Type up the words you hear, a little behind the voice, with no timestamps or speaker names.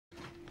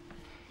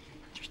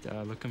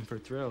Just looking for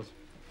thrills.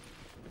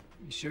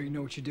 You sure you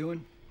know what you're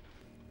doing?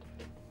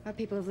 Our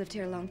people have lived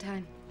here a long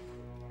time.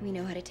 We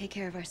know how to take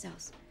care of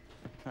ourselves.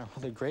 Well,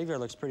 the graveyard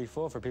looks pretty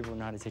full for people who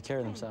know how to take care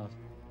of themselves.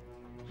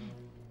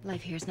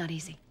 Life here is not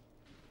easy.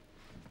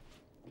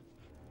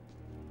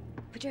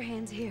 Put your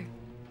hands here.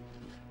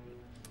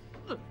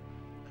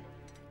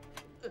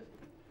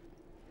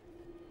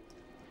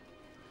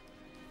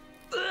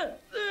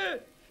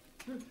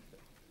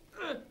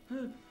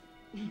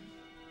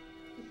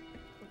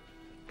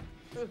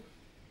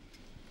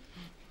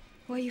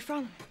 Where are you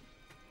from?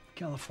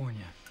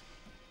 California.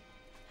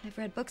 I've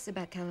read books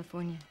about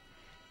California.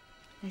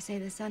 They say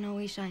the sun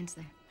always shines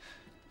there.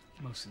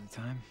 Most of the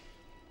time.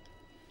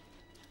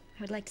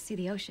 I would like to see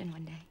the ocean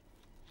one day.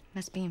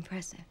 Must be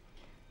impressive.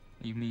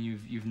 You mean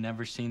you've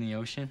never seen the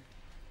ocean?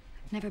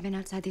 I've never been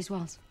outside these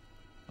walls.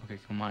 Okay,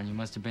 come on. You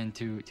must have been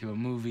to a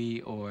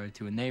movie or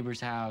to a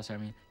neighbor's house. I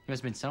mean, you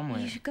must have been somewhere.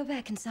 You should go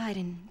back inside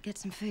and get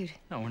some food.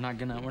 No, we're not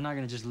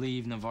gonna just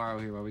leave Navarro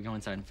here while we go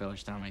inside and fill our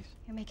stomachs.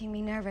 You're making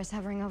me nervous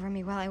hovering over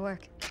me while I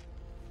work.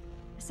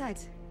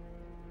 Besides,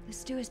 the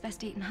stew is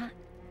best eaten hot.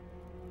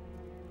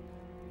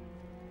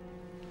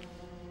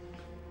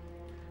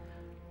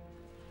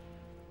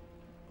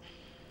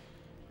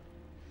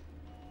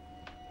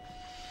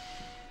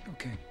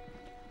 Okay.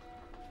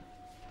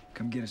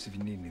 Come get us if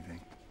you need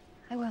anything.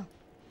 I will.